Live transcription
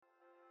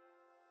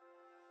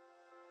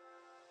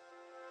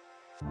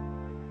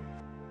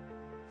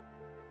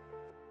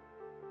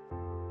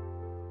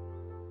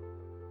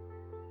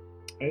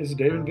It's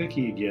Dave and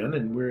Vicky again,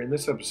 and we're in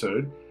this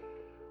episode.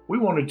 We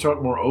wanted to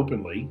talk more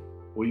openly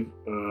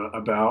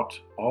about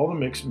all the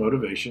mixed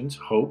motivations,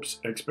 hopes,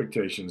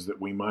 expectations that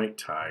we might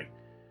tie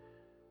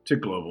to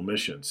global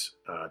missions,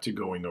 to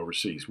going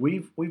overseas.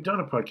 We've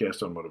done a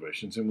podcast on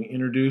motivations, and we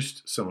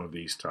introduced some of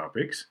these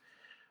topics,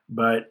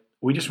 but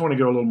we just want to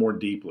go a little more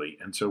deeply,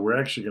 and so we're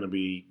actually going to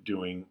be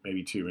doing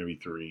maybe 2, maybe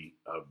 3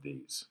 of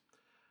these.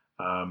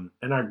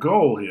 And our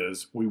goal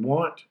is we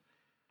want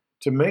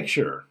to make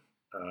sure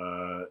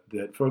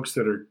that folks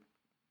that are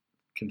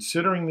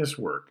considering this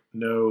work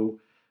know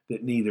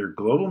that neither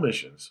global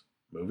missions,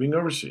 moving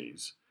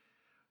overseas,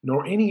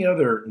 nor any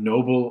other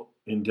noble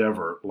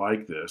endeavor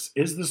like this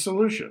is the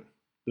solution,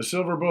 the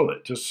silver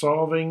bullet to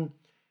solving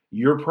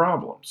your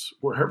problems,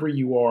 wherever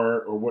you are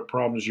or what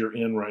problems you're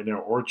in right now,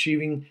 or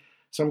achieving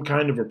some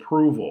kind of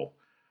approval,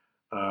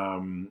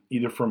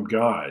 either from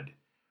God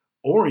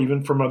or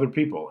even from other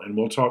people. And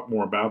we'll talk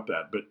more about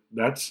that. But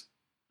that's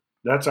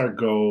our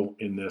goal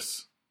in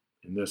this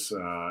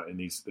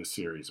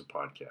series of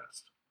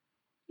podcasts.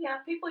 Yeah,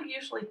 people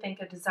usually think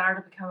a desire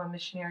to become a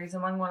missionary is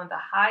among one of the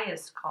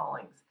highest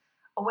callings,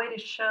 a way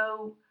to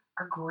show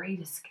our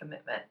greatest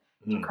commitment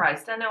to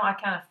Christ. I know I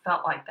kind of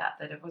felt like that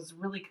it was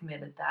really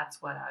committed.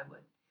 That's what I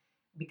would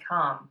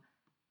become.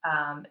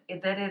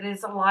 That it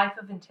is a life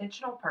of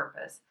intentional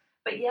purpose,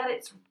 but yet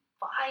it's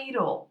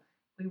vital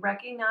we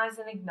recognize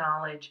and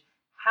acknowledge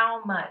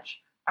how much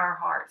our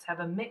hearts have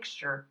a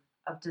mixture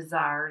of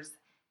desires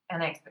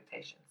and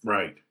expectations.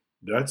 Right.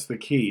 That's the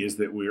key, is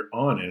that we're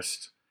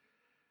honest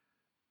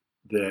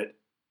that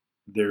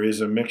there is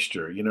a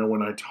mixture. You know,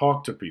 when I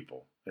talk to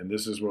people, and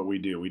this is what we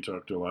do, we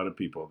talk to a lot of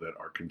people that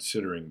are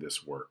considering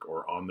this work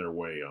or on their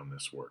way on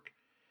this work.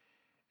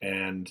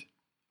 And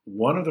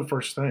one of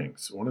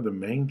the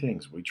main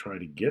things we try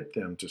to get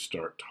them to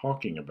start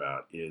talking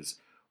about is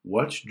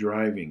what's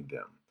driving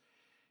them.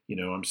 You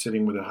know, I'm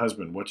sitting with a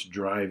husband, what's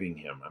driving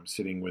him? I'm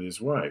sitting with his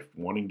wife,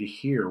 wanting to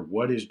hear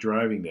what is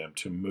driving them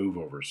to move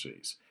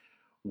overseas.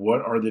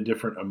 What are the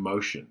different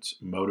emotions,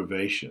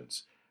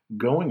 motivations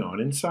going on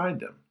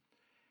inside them?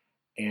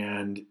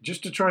 And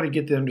just to try to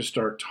get them to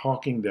start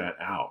talking that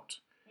out.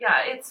 Yeah,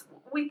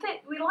 we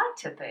like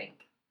to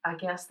think, I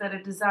guess, that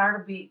a desire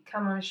to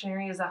become a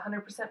missionary is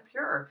 100%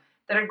 pure.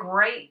 That a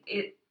great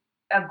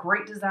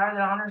desire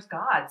that honors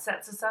God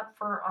sets us up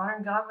for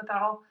honoring God with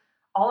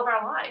all of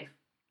our life.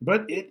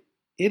 But it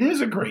is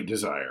a great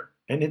desire,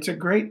 and it's a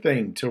great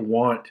thing to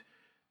want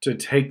to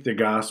take the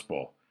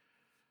gospel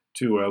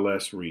to a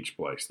less reached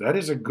place. That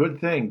is a good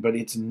thing, but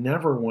it's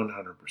never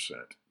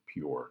 100%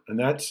 pure. And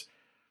that's,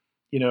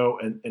 you know,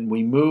 and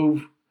we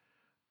move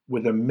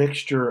with a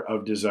mixture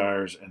of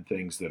desires and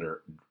things that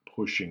are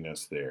pushing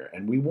us there.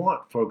 And we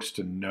want folks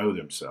to know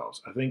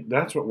themselves. I think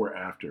that's what we're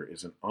after,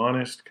 is an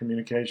honest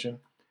communication,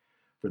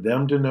 for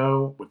them to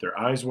know with their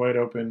eyes wide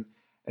open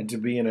and to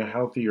be in a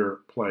healthier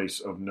place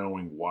of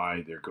knowing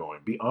why they're going.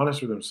 Be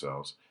honest with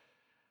themselves.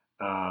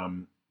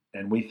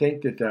 And we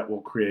think that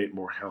will create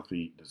more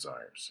healthy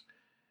desires.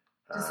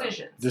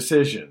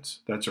 Decisions,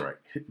 that's right.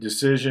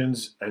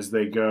 Decisions as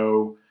they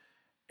go,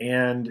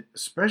 and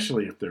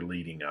especially if they're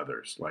leading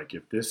others. Like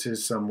if this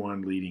is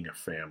someone leading a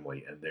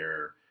family and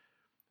they're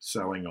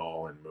selling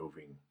all and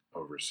moving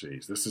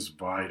overseas, this is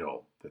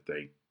vital that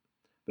they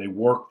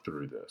work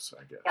through this,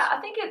 I guess. Yeah, I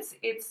think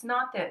it's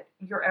not that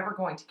you're ever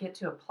going to get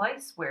to a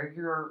place where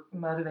your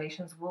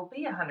motivations will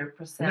be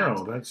 100%.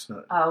 No, that's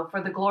not.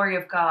 For the glory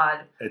of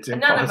God. It's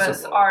impossible. None of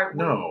us are.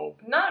 No.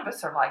 None of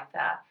us are like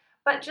that.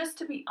 But just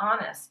to be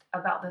honest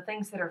about the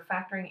things that are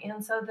factoring in,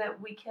 so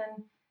that we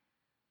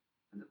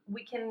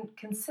can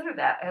consider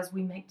that as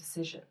we make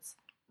decisions.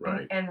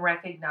 Right. And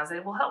recognize it.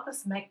 It will help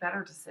us make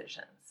better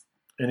decisions.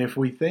 And if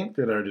we think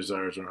that our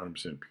desires are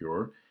 100%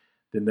 pure,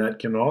 then that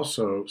can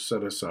also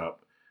set us up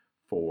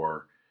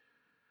for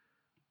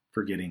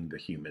forgetting the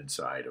human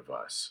side of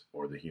us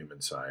or the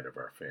human side of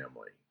our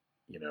family.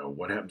 You know,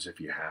 what happens if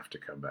you have to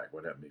come back?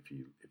 What happens if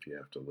you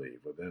have to leave?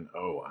 Well, then,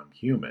 I'm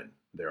human.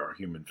 There are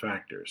human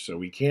factors. So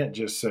we can't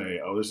just say,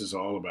 this is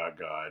all about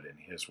God and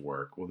His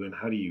work. Well, then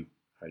how do you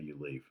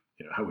leave?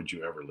 You know, how would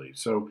you ever leave?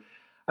 So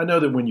I know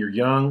that when you're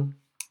young,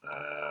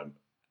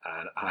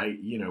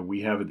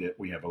 we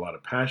have a lot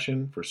of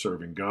passion for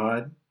serving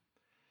God,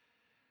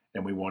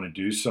 and we want to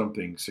do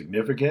something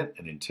significant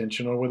and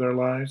intentional with our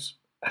lives.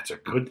 That's a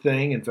good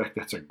thing. In fact,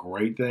 that's a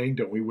great thing.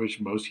 Don't we wish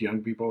most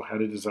young people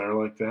had a desire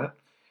like that?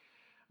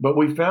 But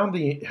we found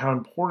how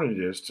important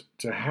it is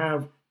to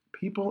have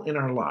people in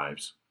our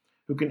lives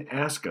who can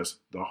ask us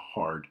the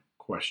hard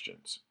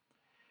questions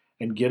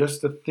and get us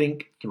to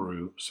think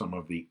through some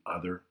of the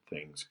other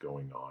things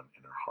going on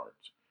in our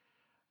hearts.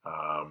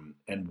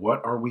 And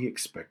what are we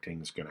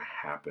expecting is going to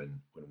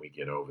happen when we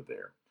get over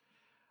there?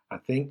 I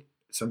think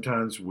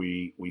sometimes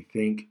we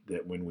think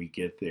that when we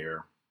get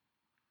there,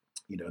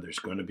 you know, there's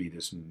going to be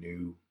this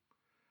new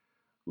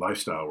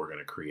lifestyle we're going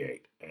to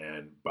create.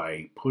 And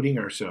by putting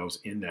ourselves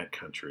in that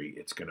country,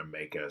 it's going to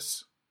make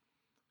us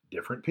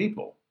different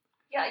people.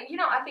 Yeah, you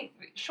know, I think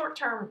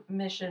short-term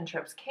mission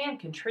trips can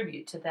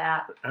contribute to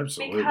that.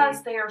 Absolutely.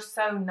 Because they are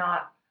so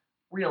not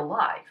real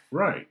life.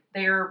 Right.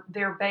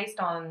 They're based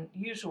on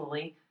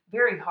usually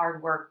very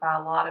hard work by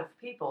a lot of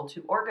people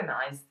to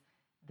organize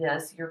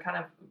this. You're kind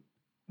of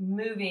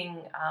moving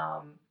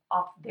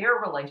off their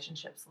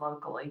relationships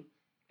locally.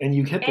 And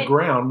you hit the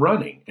ground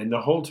running, and the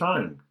whole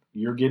time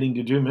you're getting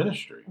to do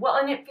ministry. Well,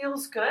 and it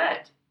feels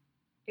good.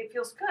 It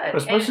feels good.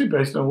 Especially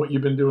based on what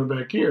you've been doing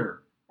back here.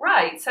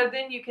 Right. So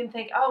then you can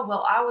think, oh,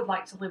 well, I would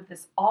like to live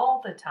this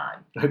all the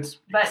time. That's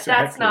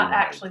not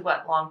actually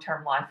what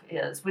long-term life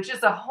is, which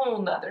is a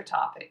whole nother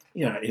topic.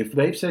 Yeah. If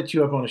they've set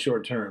you up on a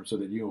short term so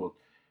that you will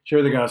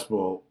share the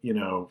gospel,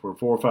 for 4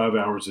 or 5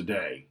 hours a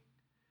day,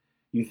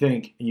 you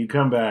think, and you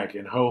come back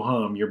and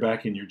ho-hum, you're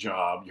back in your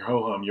job. You're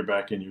ho-hum, you're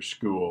back in your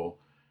school.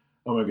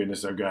 Oh my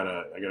goodness, I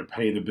gotta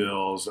pay the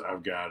bills.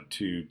 I've got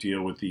to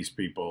deal with these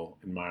people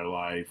in my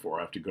life, or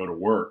I have to go to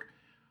work.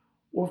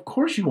 Well, of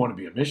course you want to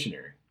be a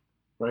missionary,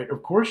 right?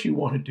 Of course you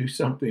want to do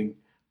something.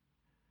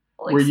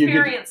 Well,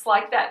 experience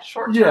like that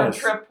short-term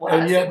trip was.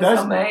 And yet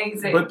that's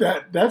amazing.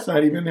 But that's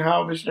not even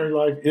how missionary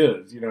life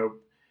is.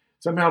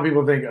 Somehow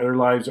people think their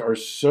lives are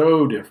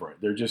so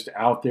different. They're just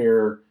out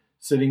there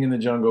sitting in the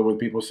jungle with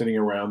people sitting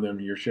around them.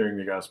 You're sharing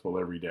the gospel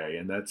every day,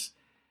 and that's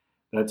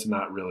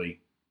not really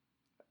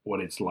what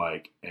it's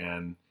like.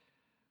 And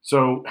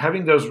so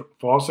having those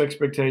false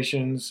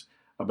expectations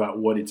about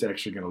what it's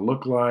actually going to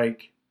look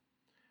like.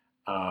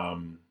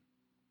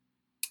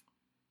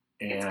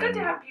 It's good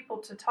to have people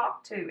to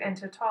talk to and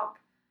to talk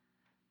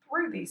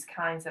through these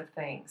kinds of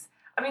things.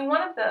 I mean,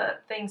 one of the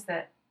things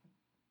that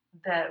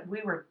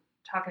we were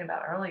talking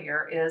about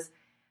earlier is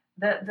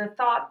the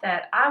thought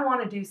that I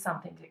want to do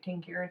something that can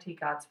guarantee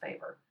God's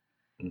favor,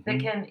 that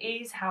can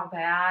ease how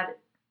bad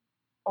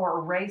or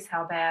erase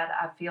how bad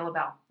I feel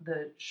about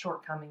the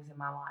shortcomings in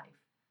my life.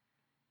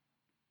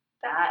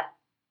 That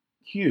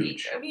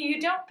huge. I mean, you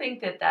don't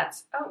think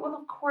that's, oh, well,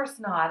 of course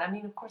not. I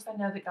mean, of course I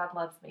know that God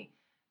loves me.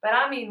 But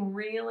I mean,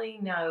 really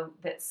know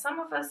that some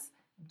of us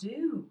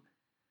do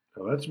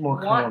that's more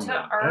want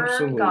common. to earn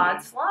Absolutely.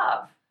 God's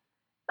love.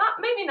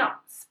 Maybe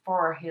not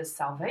for his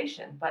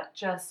salvation, but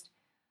just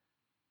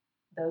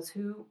those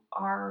who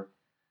are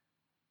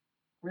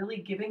really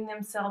giving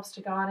themselves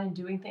to God and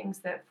doing things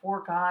that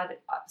for God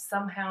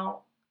somehow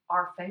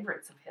are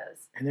favorites of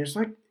his. And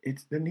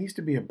there needs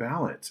to be a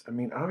balance. I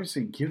mean,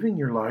 obviously giving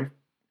your life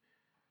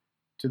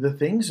to the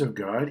things of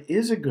God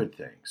is a good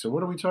thing. So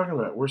what are we talking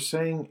about? We're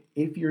saying,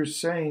 if you're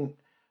saying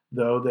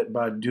though that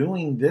by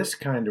doing this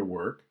kind of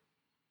work,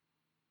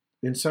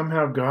 then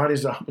somehow God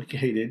is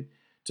obligated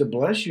to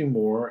bless you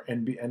more,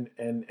 and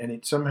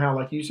it somehow,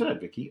 like you said,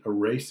 Vicki,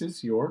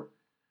 erases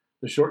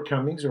the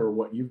shortcomings or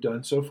what you've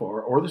done so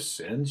far, or the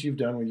sins you've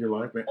done with your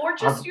life, or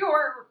just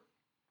your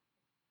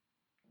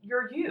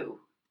you.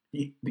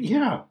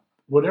 Yeah,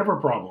 whatever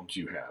problems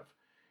you have,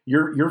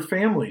 your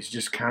family's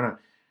just kind of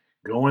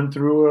going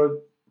through a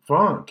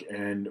funk,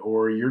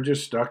 or you're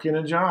just stuck in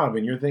a job,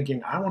 and you're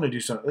thinking, I want to do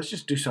something. Let's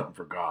just do something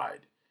for God,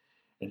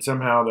 and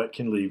somehow that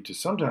can lead to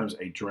sometimes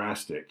a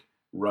drastic,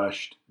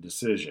 rushed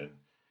decision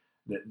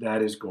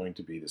that is going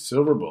to be the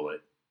silver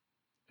bullet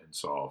and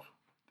solve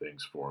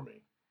things for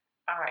me.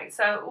 All right,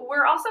 so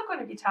we're also going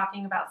to be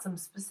talking about some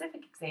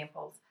specific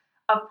examples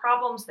of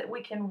problems that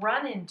we can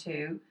run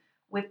into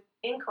with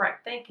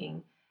incorrect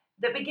thinking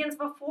that begins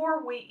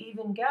before we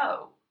even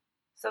go.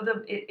 So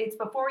it's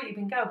before we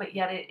even go, but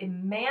yet it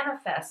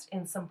manifests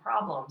in some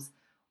problems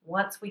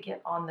once we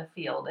get on the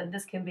field. And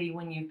this can be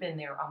when you've been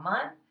there a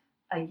month,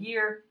 a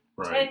year,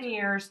 right. 10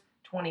 years,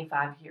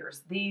 25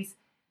 years. These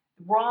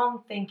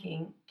wrong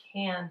thinking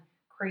can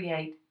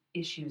create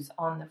issues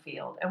on the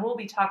field. And we'll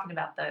be talking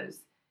about those.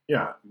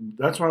 Yeah,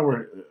 that's why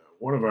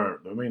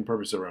the main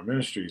purpose of our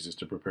ministries is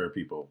to prepare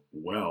people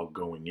well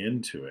going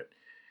into it.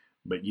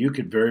 But you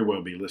could very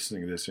well be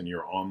listening to this and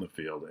you're on the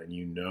field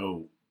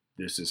and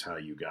this is how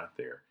you got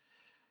there.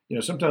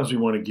 Sometimes we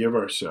want to give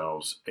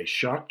ourselves a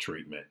shock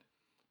treatment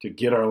to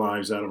get our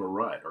lives out of a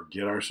rut or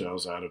get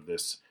ourselves out of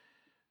this,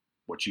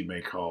 what you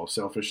may call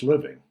selfish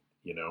living,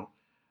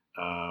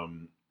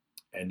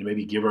 and to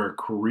maybe give our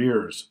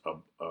careers a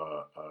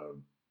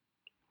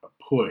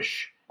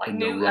push like in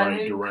the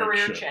right direction.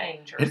 Career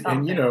change or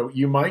something. And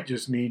you might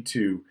just need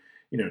to,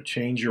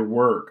 change your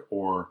work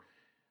or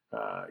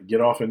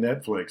get off of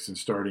Netflix and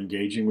start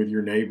engaging with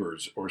your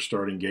neighbors or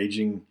start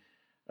engaging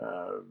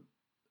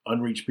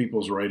unreached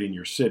peoples right in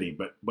your city.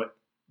 But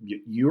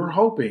you're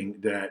hoping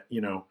that,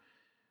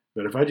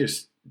 that if I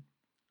just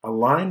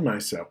align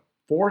myself,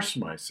 force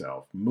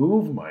myself,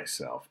 move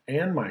myself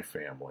and my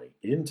family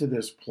into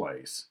this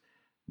place,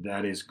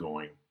 that is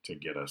going to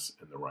get us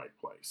in the right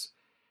place.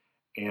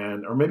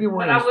 Or maybe we're.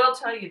 But I will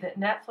tell you that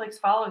Netflix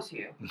follows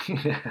you.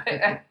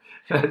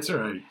 That's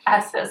right.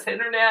 Access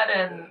internet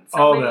and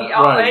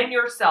and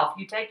yourself.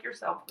 You take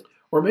yourself.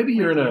 Or maybe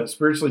you're in a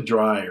spiritually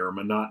dry or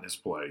monotonous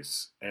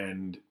place,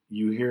 and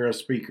you hear a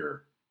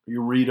speaker,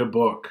 you read a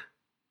book,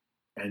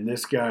 and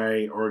this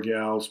guy or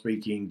gal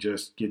speaking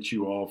just gets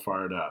you all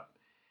fired up.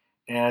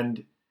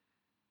 And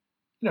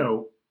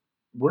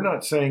we're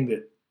not saying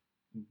that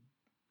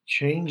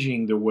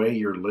changing the way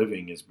you're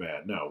living is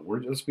bad. No,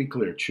 let's be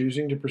clear.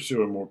 Choosing to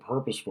pursue a more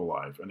purposeful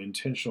life, an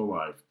intentional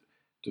life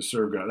to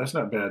serve God, that's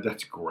not bad.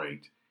 That's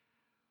great.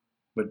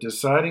 But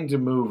deciding to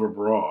move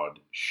abroad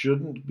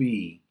shouldn't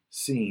be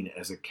seen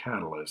as a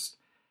catalyst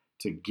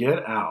to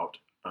get out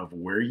of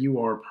where you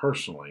are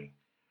personally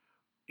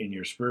in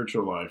your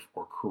spiritual life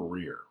or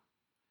career.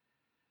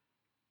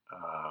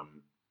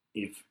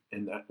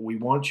 We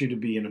want you to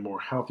be in a more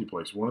healthy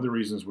place. One of the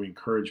reasons we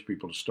encourage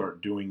people to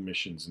start doing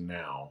missions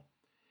now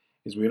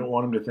is we don't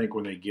want them to think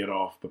when they get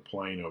off the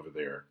plane over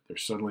there, they're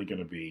suddenly going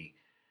to be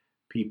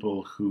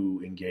people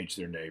who engage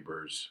their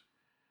neighbors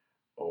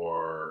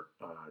or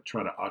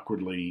try to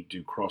awkwardly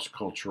do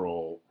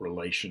cross-cultural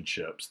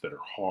relationships that are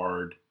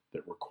hard,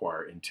 that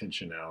require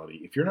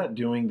intentionality. If you're not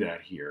doing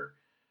that here,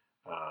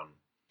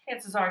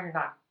 chances are you're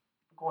not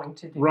going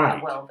to do right.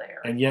 that well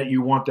there. And yet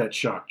you want that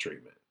shock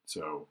treatment.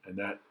 So, and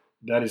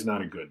that is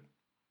not a good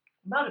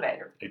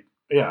motivator.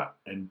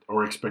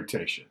 Or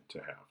expectation to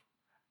have.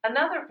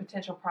 Another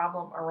potential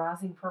problem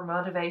arising for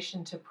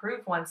motivation to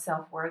prove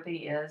oneself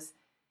worthy is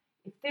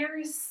if there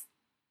is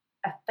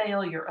a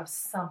failure of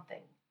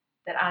something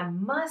that I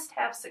must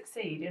have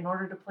succeed in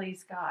order to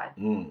please God,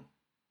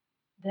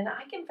 then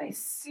I can face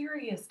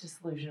serious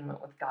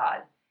disillusionment with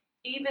God,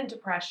 even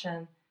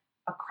depression,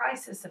 a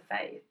crisis of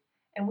faith.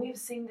 And we've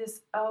seen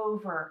this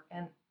over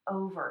and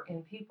over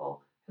in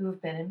people who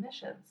have been in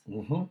missions.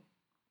 Mm-hmm.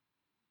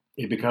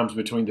 It becomes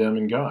between them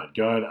and God.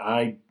 God,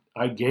 I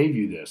gave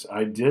you this.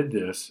 I did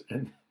this.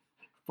 And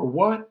for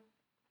what?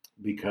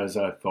 Because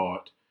I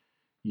thought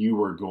you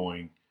were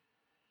going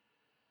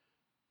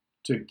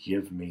to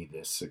give me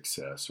this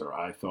success, or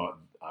I thought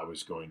I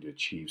was going to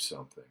achieve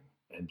something.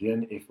 And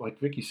then if, like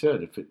Vicki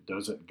said, if it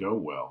doesn't go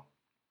well,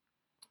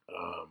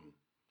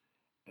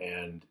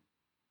 and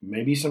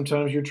maybe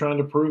sometimes you're trying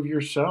to prove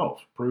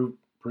yourself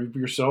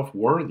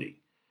worthy,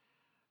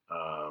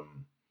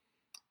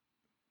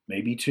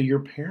 maybe to your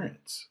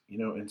parents,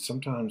 and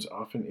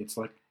often it's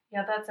like,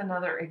 yeah, that's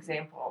another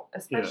example,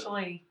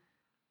 especially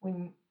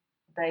when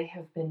they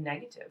have been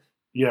negative.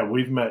 Yeah,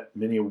 we've met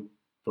many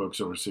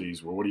folks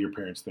overseas. Well, what do your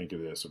parents think of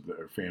this? Or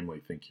their family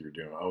think you're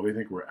doing? Oh, they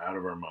think we're out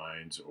of our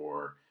minds.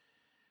 Or,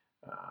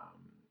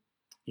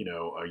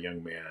 a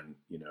young man,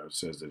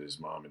 says that his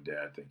mom and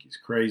dad think he's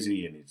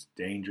crazy and it's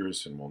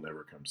dangerous and will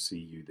never come see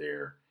you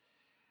there.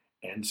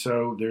 And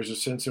so there's a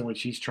sense in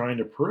which he's trying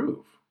to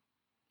prove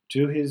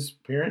to his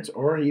parents,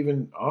 or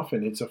even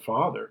often it's a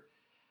father,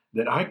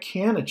 that I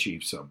can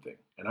achieve something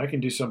and I can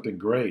do something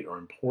great or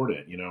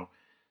important.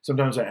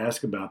 Sometimes I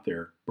ask about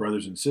their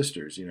brothers and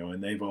sisters,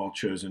 and they've all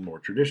chosen more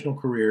traditional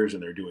careers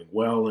and they're doing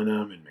well in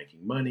them and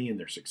making money and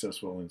they're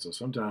successful. And so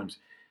sometimes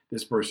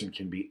this person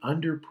can be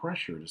under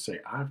pressure to say,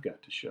 I've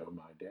got to show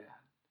my dad.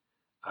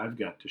 I've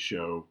got to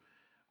show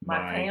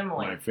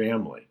my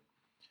family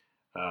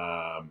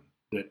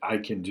that I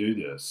can do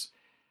this.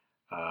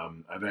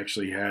 I've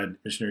actually had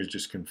missionaries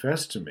just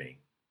confess to me,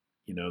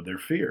 their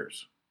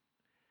fears.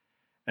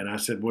 And I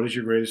said, what is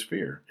your greatest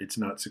fear? It's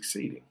not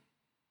succeeding.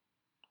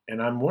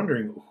 And I'm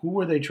wondering, who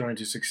are they trying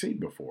to succeed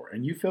before?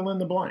 And you fill in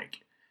the blank.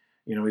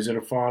 Is it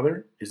a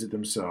father? Is it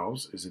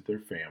themselves? Is it their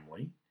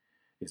family?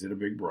 Is it a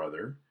big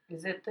brother?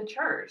 Is it the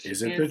church?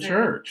 Is it the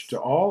church? To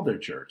all their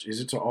church? Is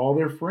it to all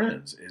their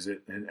friends? Is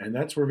it? And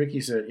that's where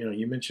Vicki said,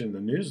 you mentioned the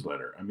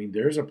newsletter. I mean,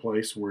 there's a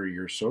place where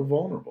you're so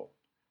vulnerable.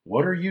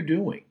 What are you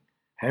doing?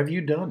 Have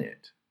you done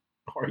it?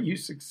 Are you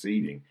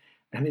succeeding?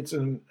 And it's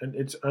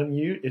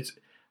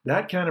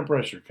that kind of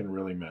pressure can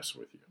really mess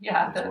with you.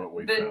 Yeah,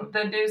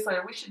 the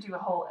newsletter. We should do a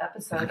whole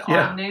episode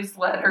on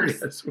newsletters.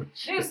 Yes,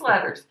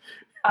 newsletters.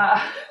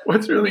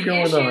 What's really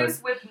going on?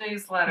 Issues with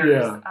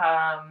newsletters.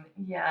 Yeah.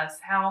 Yes,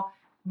 how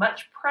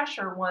much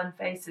pressure one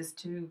faces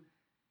to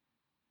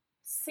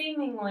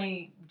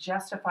seemingly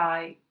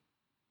justify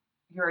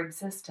your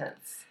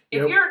existence.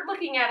 If you're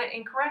looking at it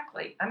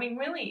incorrectly. I mean,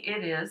 really,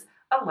 it is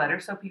a letter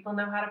so people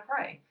know how to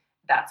pray.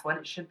 That's what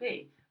it should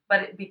be.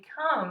 But it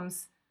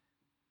becomes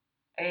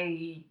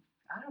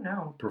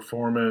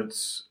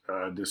performance,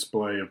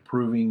 display of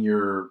proving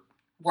your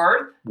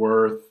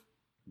worth,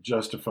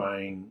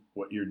 justifying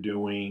what you're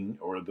doing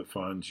or the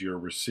funds you're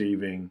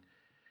receiving.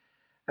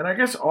 And I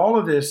guess all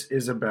of this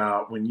is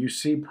about when you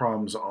see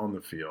problems on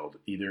the field,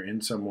 either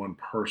in someone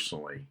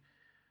personally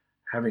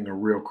having a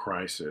real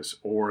crisis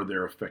or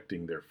they're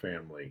affecting their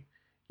family,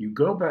 you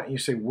go back and you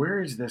say,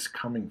 where is this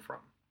coming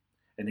from?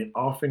 And it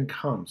often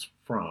comes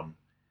from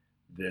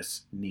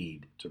this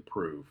need to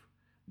prove,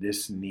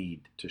 this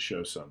need to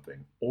show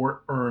something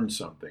or earn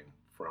something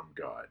from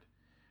God.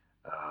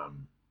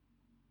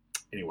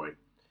 Anyway,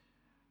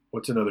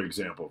 what's another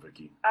example,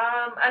 Vicki?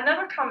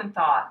 Another common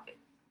thought.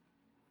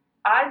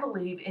 I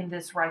believe in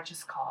this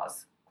righteous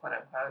cause, quote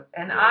unquote,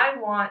 and I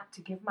want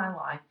to give my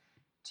life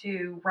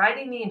to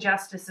righting the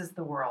injustices of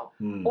the world,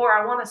 or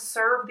I want to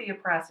serve the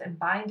oppressed and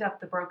bind up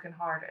the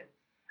brokenhearted.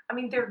 I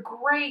mean, they're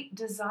great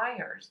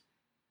desires,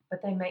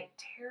 but they make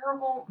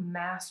terrible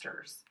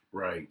masters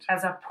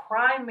as a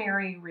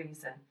primary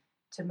reason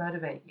to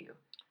motivate you.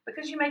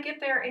 Because you may get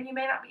there and you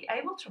may not be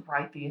able to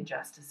right the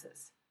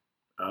injustices.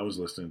 I was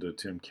listening to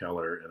Tim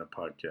Keller in a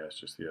podcast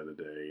just the other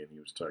day, and he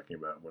was talking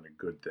about when a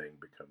good thing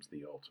becomes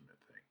the ultimate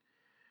thing.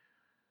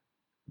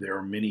 There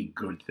are many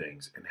good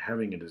things, and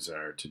having a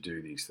desire to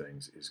do these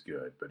things is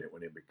good, but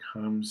when it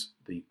becomes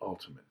the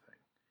ultimate thing,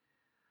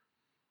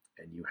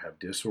 and you have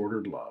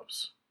disordered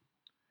loves,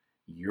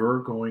 you're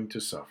going to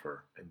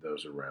suffer, and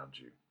those around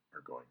you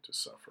are going to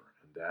suffer.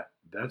 And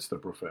that's the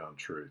profound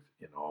truth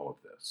in all of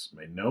this.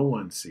 May no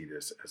one see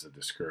this as a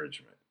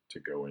discouragement to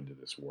go into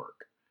this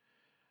work.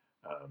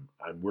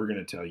 We're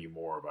going to tell you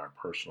more of our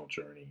personal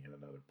journey in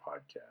another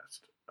podcast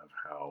of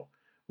how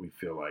we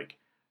feel like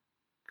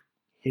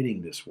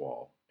hitting this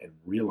wall and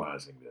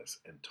realizing this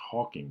and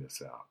talking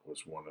this out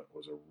was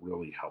a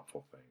really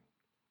helpful thing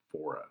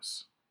for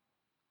us.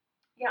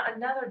 Yeah,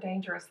 another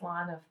dangerous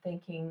line of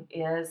thinking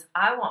is,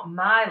 I want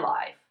my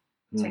life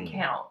to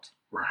count.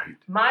 Right.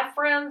 My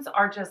friends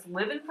are just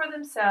living for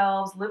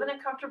themselves, living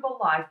a comfortable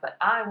life, but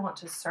I want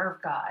to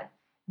serve God,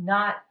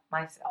 not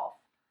myself.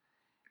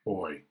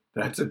 Boy,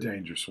 that's a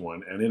dangerous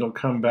one, and it'll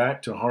come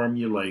back to harm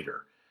you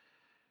later.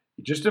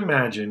 Just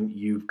imagine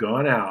you've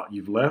gone out,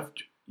 you've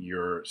left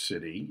your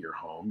city, your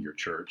home, your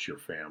church, your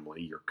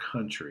family, your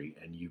country,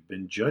 and you've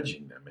been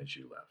judging them as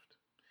you left.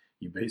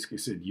 You basically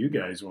said, you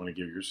guys want to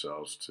give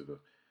yourselves to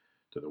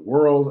the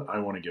world. I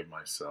want to give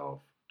myself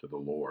to the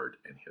Lord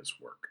and His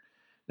work.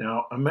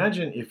 Now,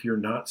 imagine if you're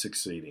not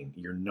succeeding,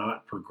 you're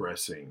not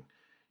progressing,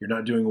 you're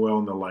not doing well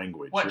in the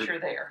language. You're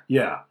there.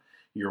 Yeah.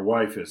 Your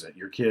wife isn't,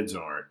 your kids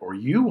aren't, or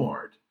you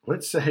aren't.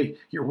 Let's say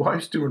your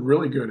wife's doing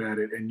really good at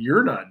it and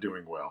you're not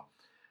doing well.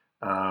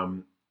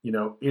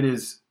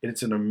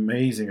 It's an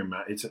amazing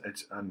amount. It's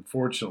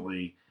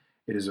unfortunately,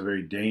 it is a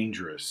very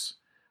dangerous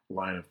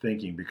line of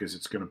thinking because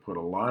it's going to put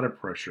a lot of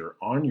pressure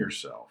on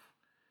yourself,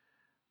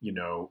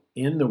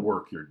 in the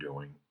work you're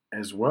doing,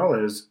 as well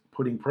as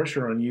putting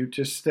pressure on you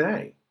to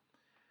stay.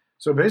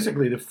 So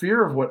basically, the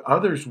fear of what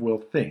others will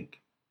think,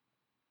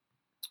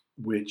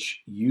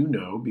 which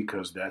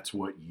because that's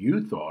what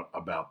you thought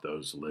about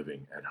those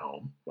living at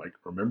home. Like,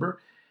 remember?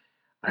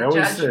 I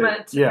always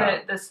judgment,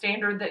 say, the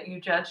standard that you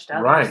judged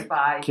others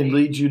by can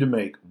lead you to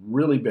make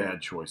really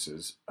bad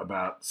choices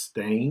about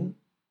staying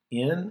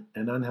in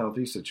an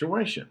unhealthy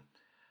situation.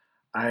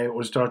 I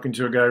was talking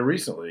to a guy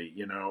recently,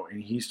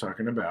 and he's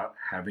talking about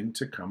having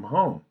to come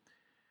home,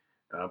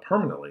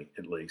 permanently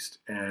at least.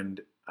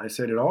 And I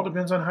said, it all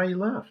depends on how you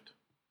left.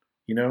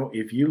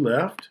 If you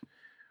left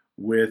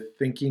with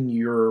thinking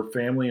your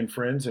family and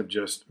friends have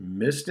just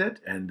missed it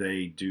and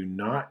they do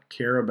not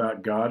care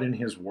about God and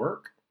His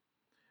work,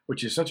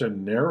 which is such a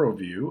narrow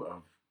view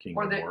of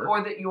kingdom work.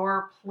 Or that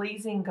you're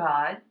pleasing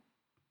God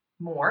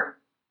more.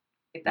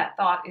 If that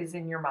thought is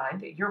in your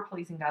mind, that you're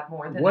pleasing God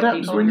more than what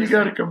happens when you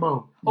got to come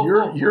home?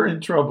 You're in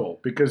trouble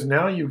because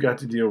now you've got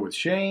to deal with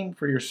shame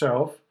for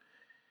yourself,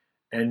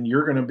 and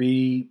you're going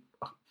to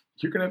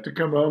have to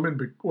come home and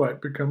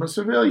become a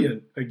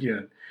civilian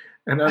again.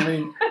 And I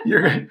mean,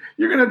 you're going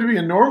to have to be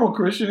a normal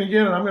Christian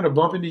again, and I'm going to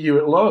bump into you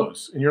at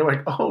Lowe's, and you're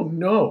like, oh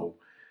no,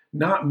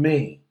 not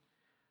me.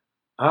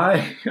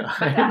 But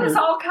that is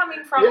all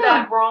coming from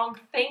that wrong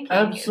thinking.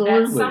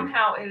 Absolutely. That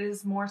somehow it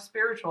is more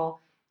spiritual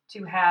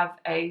to have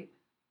a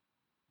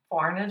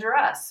foreign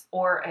address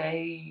or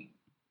a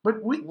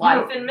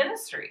life in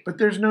ministry. But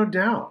there's no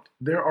doubt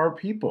there are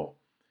people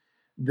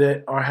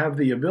that have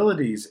the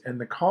abilities and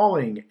the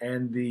calling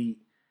and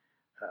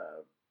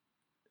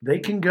they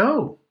can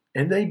go,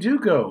 and they do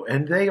go,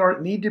 and they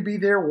need to be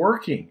there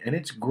working, and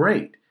it's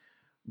great.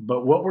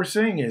 But what we're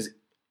saying is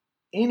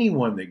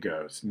anyone that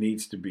goes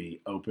needs to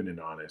be open and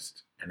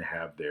honest and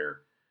have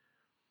their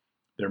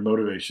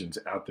motivations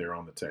out there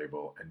on the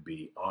table and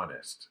be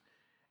honest.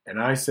 And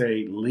I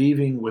say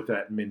leaving with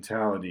that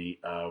mentality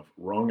of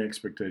wrong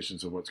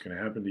expectations of what's going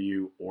to happen to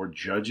you or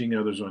judging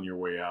others on your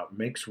way out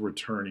makes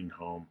returning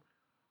home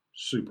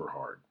super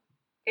hard.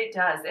 It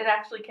does. It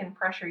actually can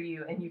pressure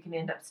you, and you can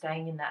end up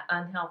staying in that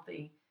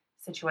unhealthy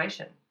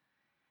situation.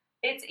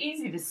 It's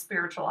easy to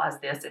spiritualize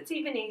this. It's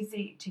even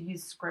easy to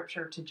use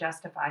scripture to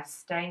justify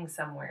staying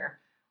somewhere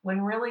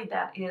when really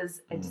that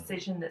is a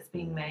decision that's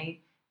being made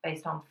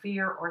based on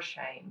fear or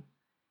shame.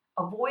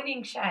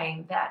 Avoiding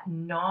shame, that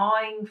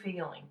gnawing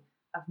feeling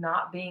of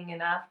not being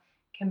enough,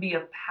 can be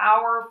a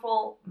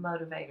powerful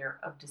motivator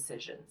of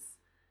decisions.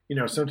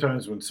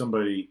 Sometimes when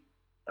somebody,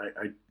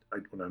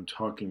 when I'm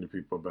talking to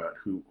people about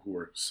who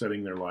are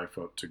setting their life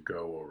up to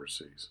go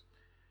overseas,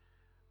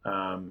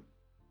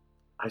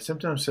 I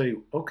sometimes say,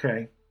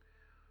 okay,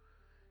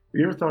 have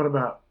you ever thought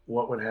about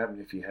what would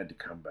happen if you had to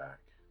come back?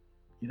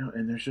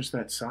 And there's just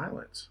that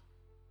silence.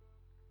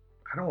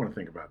 I don't want to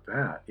think about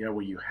that. Yeah,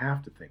 well, you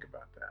have to think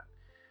about that.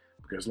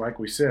 Because like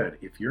we said,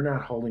 if you're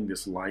not holding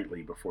this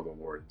lightly before the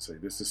Lord and say,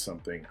 this is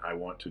something I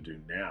want to do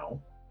now,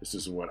 this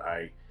is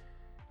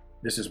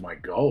my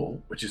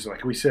goal, which is,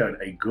 like we said,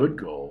 a good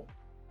goal,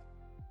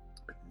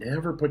 but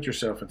never put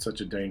yourself in such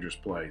a dangerous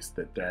place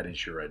that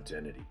is your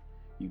identity.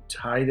 You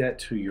tie that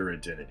to your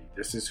identity.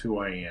 This is who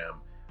I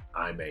am.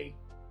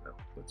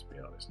 Let's be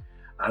honest.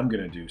 I'm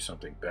going to do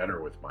something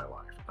better with my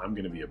life. I'm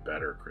going to be a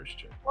better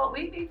Christian. Well,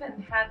 we've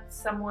even had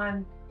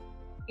someone,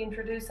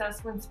 introduce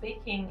us when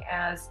speaking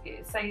as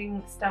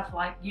saying stuff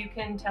like, you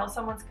can tell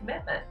someone's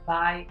commitment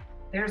by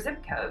their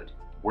zip code.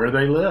 Where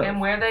they live. And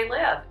where they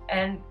live.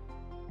 And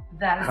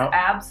that is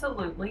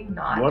absolutely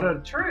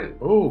not true.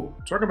 Oh,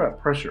 talk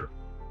about pressure.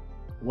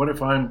 What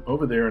if I'm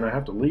over there and I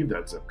have to leave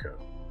that zip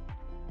code?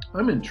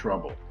 I'm in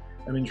trouble.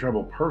 I'm in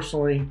trouble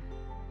personally.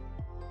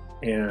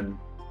 And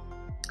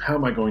how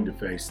am I going to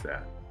face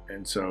that?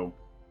 And so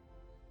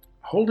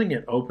holding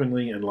it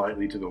openly and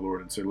lightly to the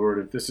Lord and say, Lord,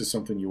 if this is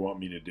something you want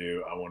me to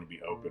do, I want to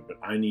be open, but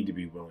I need to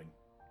be willing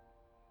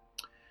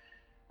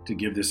to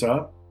give this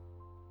up.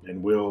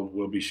 And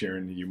we'll be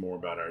sharing with you more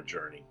about our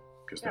journey,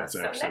 because that's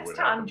actually what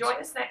happens. Join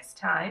us next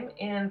time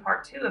in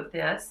part 2 of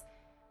this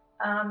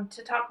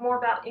to talk more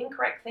about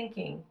incorrect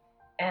thinking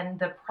and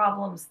the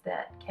problems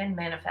that can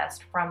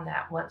manifest from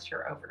that once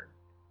you're over.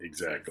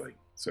 Exactly.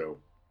 So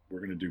we're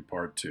going to do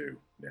part 2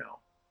 now.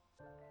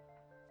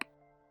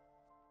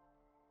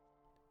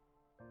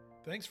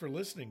 Thanks for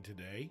listening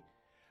today.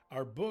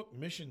 Our book,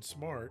 Mission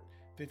Smart,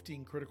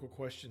 15 Critical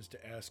Questions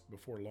to Ask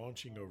Before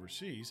Launching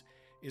Overseas,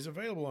 is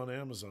available on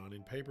Amazon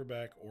in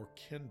paperback or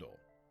Kindle.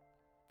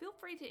 Feel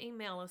free to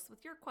email us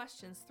with your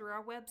questions through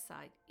our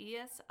website,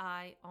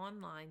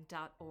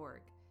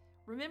 esionline.org.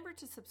 Remember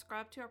to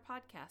subscribe to our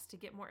podcast to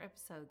get more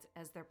episodes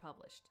as they're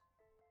published.